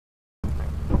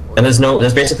And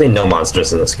there's basically no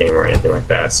monsters in this game or anything like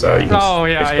that, so you can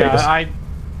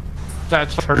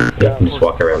that's you can just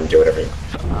walk around and do whatever you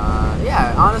want.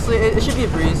 Yeah, honestly, it should be a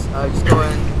breeze. Just go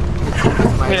in.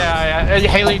 Yeah.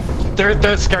 Haley,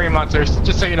 they're scary monsters,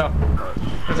 just so you know.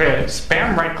 Okay,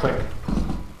 spam right click.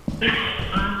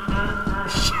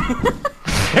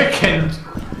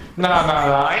 No.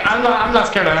 I'm not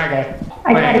scared of that guy.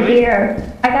 I got a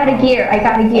gear. I got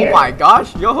a gear. Oh my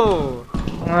gosh, yo.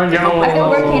 I've been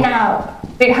working out.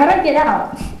 Wait, how do I get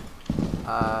out?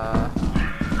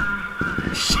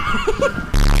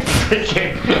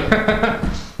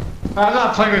 I'm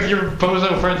not playing with your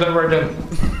bozo friends ever again.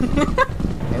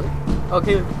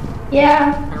 Okay.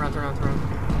 Yeah. Turn around.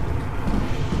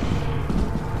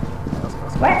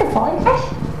 Do I have to falling crash?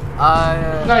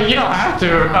 No, you don't have to.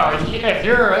 If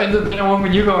you're an independent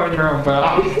woman, you go on your own, but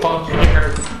I'm fucking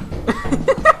here.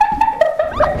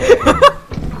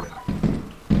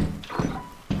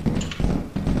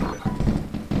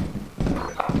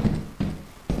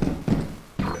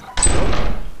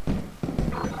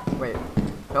 Wait,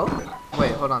 Phil?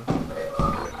 Wait, hold on.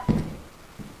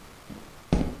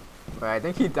 Wait, I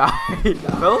think he died.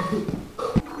 Phil?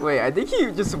 Wait, I think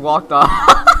he just walked off.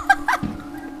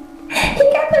 He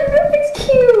got the Rubik's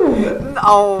Cube!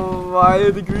 Oh my,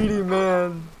 the greedy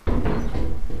man.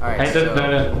 Alright, so...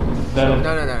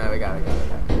 No, we got it.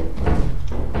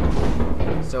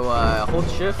 So, hold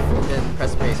shift and then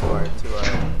press spacebar to,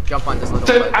 jump on this little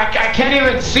button. I can't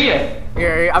even see it!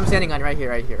 Here, I'm standing on right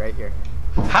here.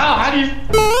 How do you...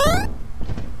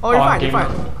 Oh, you're fine.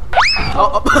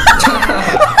 Oh.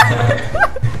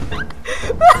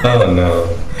 Oh no.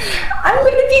 I'm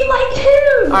gonna be like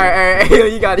him! Alright,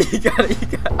 you got it.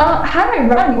 How do I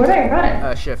run? Where do I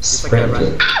run? Shift. Just like that, run.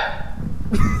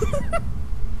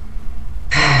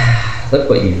 Look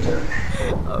what you've done.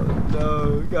 Oh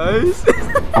no, guys.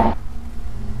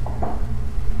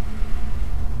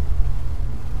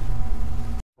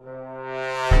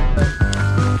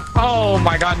 Oh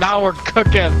my god, now we're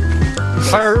cooking.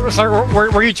 Sir,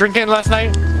 were you drinking last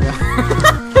night? Yeah.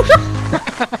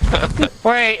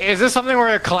 Wait, is this something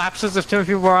where it collapses if too many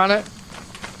people are on it?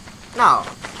 No,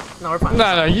 we're fine.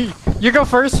 No, you go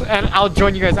first, and I'll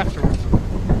join you guys afterwards.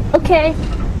 Okay.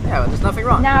 Yeah, there's nothing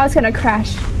wrong. Now it's gonna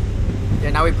crash.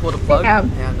 Yeah, now we pull the plug, and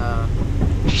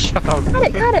Shut up.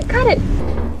 Cut it!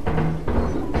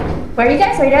 Where are you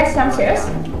guys? Are you guys downstairs?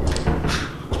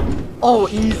 oh,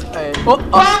 easy. They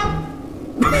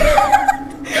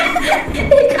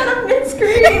cut him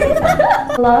mid-screen!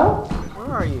 Hello? Where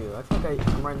are you? I think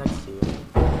I'm right next to you.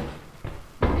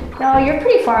 No, you're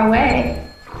pretty far away.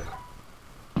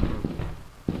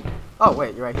 Oh,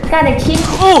 wait, you're right here. Gotta keep.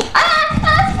 Oh!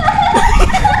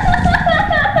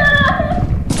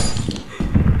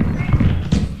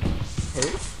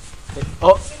 Haley?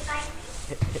 Oh!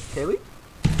 Haley?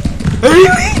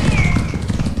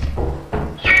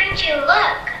 Behind you,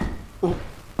 look! Oh.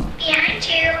 Behind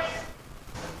you!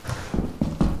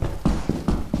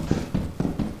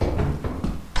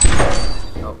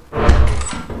 Oh.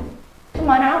 Come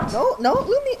on out. No,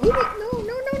 Lumi,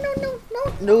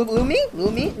 no,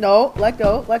 Lumi, no, let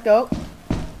go,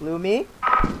 Lumi.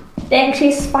 Dang,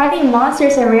 she's fighting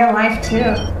monsters in real life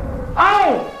too.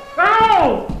 Oh!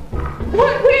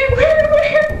 What? Where?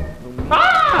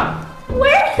 Ah!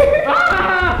 Where?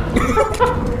 Ah!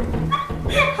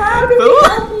 How do we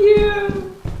help you?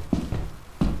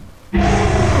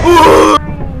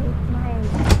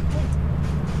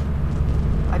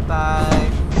 Bye.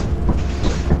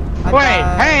 Wait,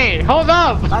 hey, hold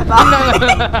up! Bye.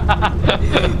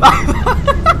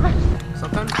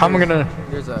 Sometimes How am I gonna...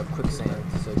 there's a quicksand,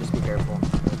 so just be careful.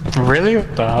 Really?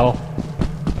 What the hell?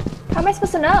 How am I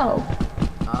supposed to know?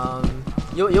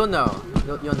 You'll know.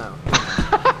 You'll know.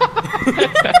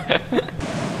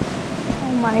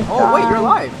 Oh my god. Oh wait, you're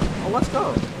alive. Oh, let's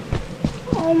go.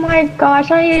 Oh my gosh,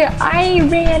 I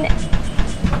ran.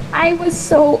 I was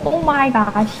so, oh my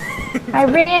gosh. I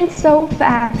ran so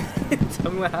fast.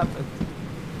 Tell me what happened.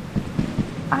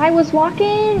 I was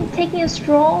walking, taking a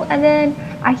stroll, and then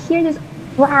I hear this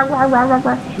rah, rah, rah, rah,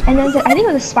 rah. And then I think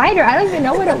it was a spider. I don't even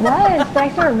know what it was, but I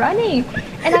started running.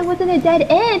 And I was in a dead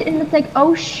end, and it's like,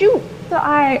 oh shoot. So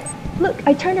I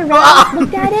turned around,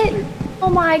 looked at it. Oh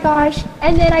my gosh.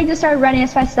 And then I just started running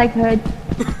as fast as I could.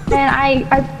 And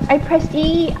I pressed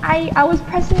E. I was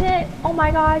pressing it. Oh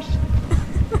my gosh.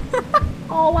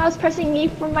 Oh, I was pressing E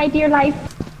for my dear life.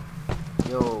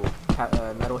 Yo,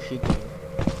 metal sheet gang.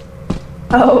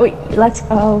 Oh, let's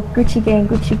go. Gucci gang,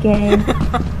 Gucci gang.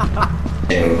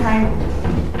 Time.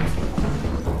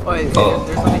 Oh, wait, Oh.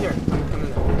 there's something here.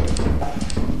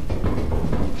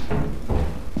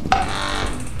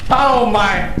 Come in Oh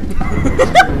my!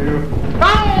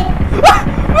 Oh!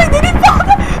 Wait, did he fall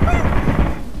down? Wait.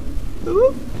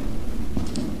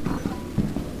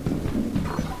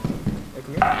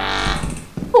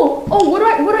 Oh, what do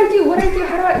I do?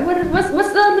 How do I,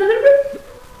 what's the,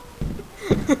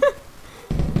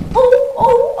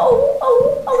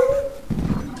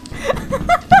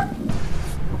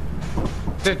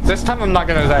 This time I'm not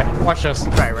gonna die. Watch this.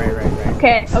 Right.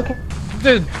 Okay.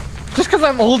 Dude, just because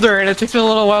I'm older and it takes me a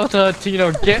little while to you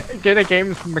know, get a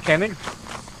game mechanic.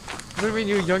 What do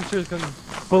you youngsters can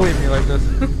bully me like this?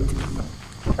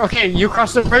 Okay, you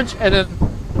cross the bridge and then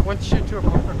once you two are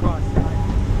both across.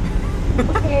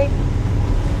 Okay.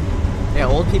 Yeah,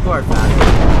 old people are fat.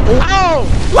 Ow!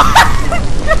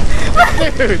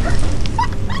 Dude!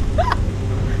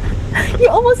 You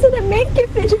almost didn't make it,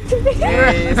 fidget to me.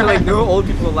 Hey, it's like no old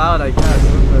people allowed, I guess.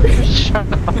 Shut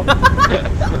up.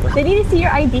 They need to see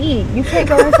your ID. You can't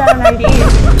go without an ID.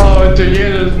 Oh, dude,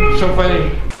 you're so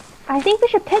funny. I think we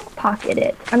should pickpocket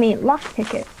it. I mean,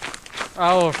 lockpick it.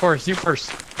 Oh, of course, you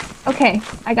first. Okay,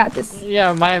 I got this.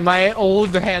 Yeah, my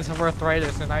old hands have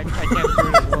arthritis and I can't do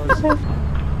it as well as...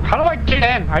 How do I get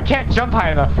in? I can't jump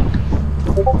high enough.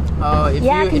 If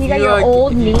Yeah, because you got your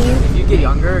old knees. If you get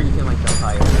younger, you can like jump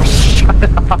higher. Shut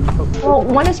up. Well,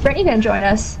 when is Brittany gonna join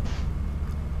us?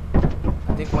 I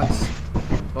think once.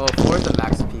 Well, 4 is the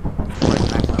max people. 4 is the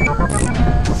max number.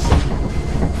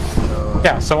 So,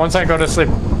 Yeah, so once I go to sleep.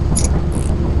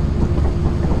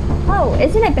 Oh,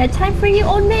 isn't it bedtime for you,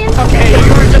 old man? Okay, you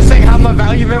were just saying I'm a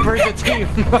value member of the team.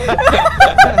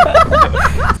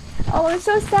 Oh, I'm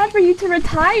so sad for you to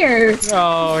retire.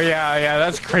 Oh, yeah,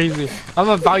 that's crazy. I'm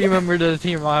a value member to the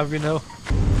team, I'll have you know.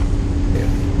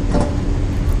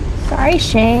 Sorry,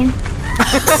 Shane.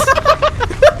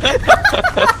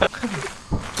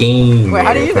 Game. wait,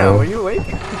 how do you know? Were you awake?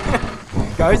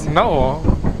 Guys? No.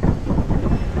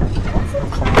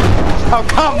 Oh,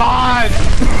 come on!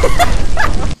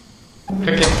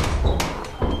 Pick it.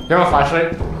 You have a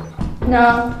flashlight? No.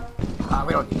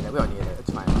 We don't need it.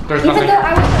 It's fine. There's Even nothing. though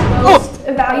I was the most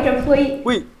valued employee.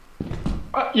 Wait.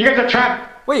 You guys are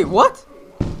trapped. Wait, what?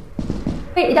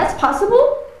 Wait, that's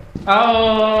possible?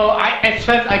 Oh, I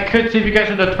said I could see if you guys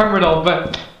in the terminal,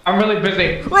 but I'm really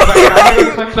busy. Wait, I'm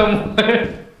gonna click some.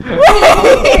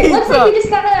 It looks like we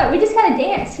just gotta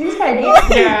dance.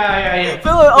 Yeah.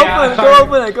 Philip,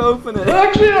 Yeah, go open it.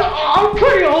 Actually, I'm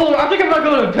pretty old. I think I'm not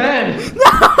going to bed.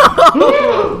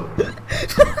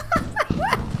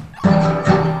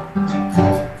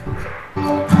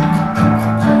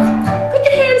 Put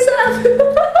your hands up.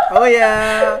 Oh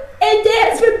yeah. And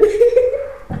dance with me.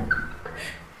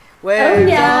 Waves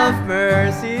yeah. of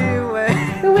mercy,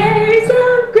 Where's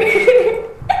so great?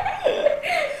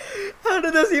 How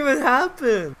did this even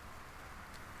happen?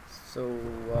 So,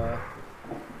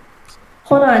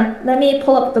 Hold on, let me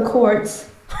pull up the chords.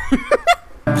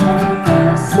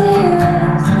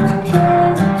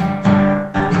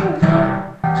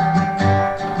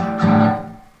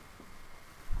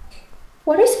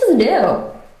 What are you supposed to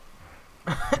do?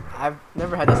 I've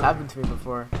never had this happen to me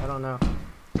before. I don't know.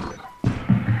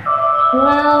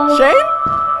 Well... Shane?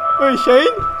 Wait, Shane?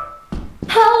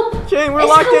 Help! Shane, we're Is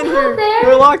locked help in here. out there?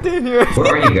 We're locked in here.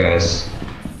 Where are you guys?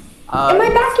 Am I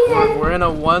back in? We're in a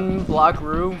 1-block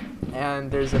room,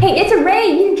 and there's a... Hey, it's a Ray,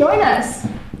 you can join us.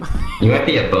 You might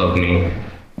be above me.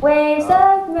 Waves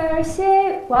of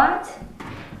mercy. What?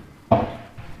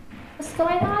 What's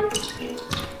going on?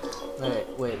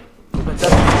 Wait.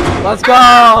 Let's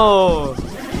go!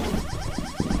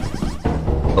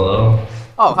 Hello?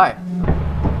 Oh, hi.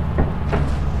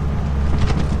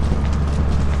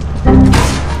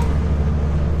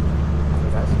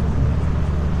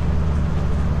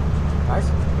 Guys?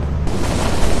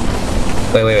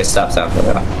 Wait, stop.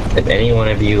 If any one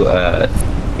of you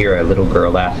hear a little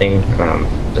girl laughing,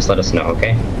 just let us know,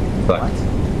 okay? But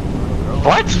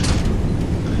What?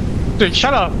 Dude,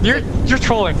 shut up. You're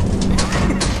trolling.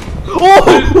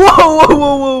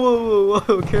 Oh!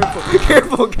 Whoa!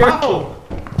 Careful! Oh!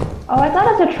 Oh, I thought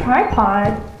it was a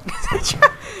tripod.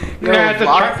 Yeah, it's a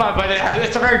tripod, but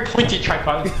it's a very pointy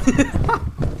tripod.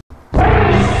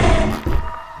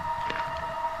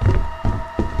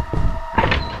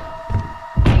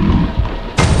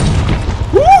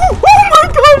 Oh my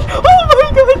god!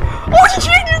 Oh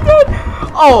shit, you're dead!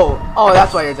 Oh,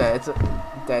 that's why you're dead. It's a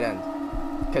dead end.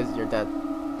 Because you're dead.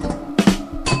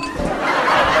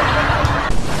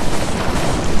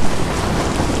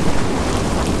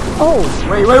 Oh.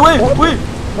 Wait!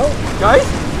 Oh. Guys?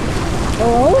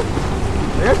 Hello?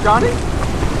 Are you guys drowning?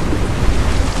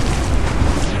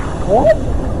 What?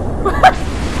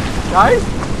 Guys?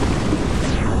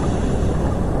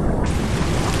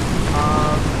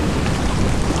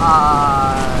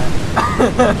 I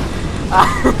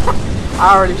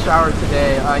already showered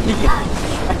today. You guys.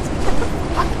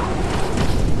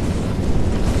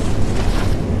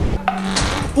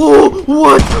 Oh,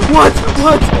 what?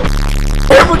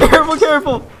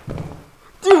 Careful!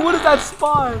 Dude, what is that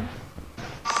spawn?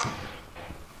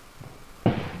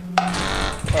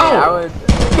 Hey, I would.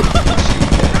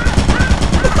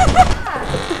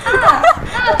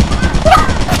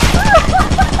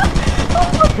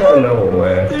 No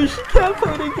way. Dude, she can't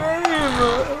play the game.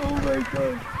 Oh my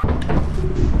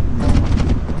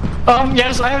god.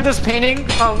 Yes, I have this painting.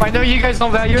 I know you guys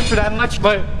don't value it for that much,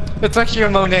 but it's actually a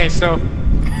Monet, so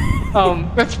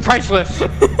it's priceless.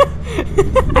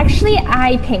 Actually,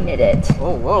 I painted it.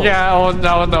 Oh, whoa. Yeah, oh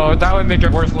no, that would make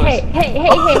it worthless. Hey.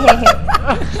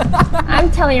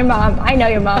 I'm telling your mom. I know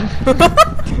your mom.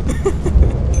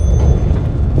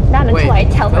 Not until I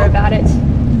tell her about it.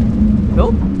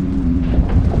 Nope.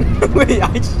 Wait,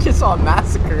 I just saw a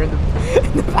massacre in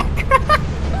the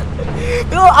background.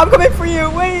 Bill, I'm coming for you.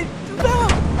 Wait, no.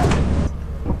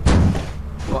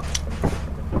 What?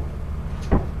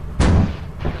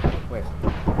 Wait.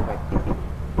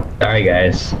 Sorry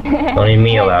guys. Only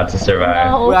me allowed to survive.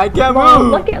 No. Wait, I can't Mom,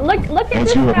 move. look at As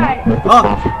this you have guy. not met the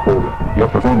profit quota, your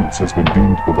performance has been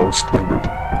deemed below standard.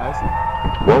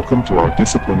 Welcome to our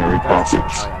disciplinary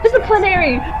process.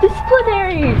 Disciplinary.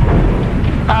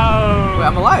 Oh. Wait,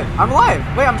 I'm alive.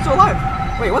 Wait, I'm still alive.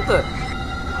 Wait, what the?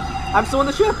 I'm still in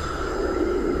the ship.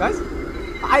 Guys?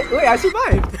 I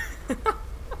survived.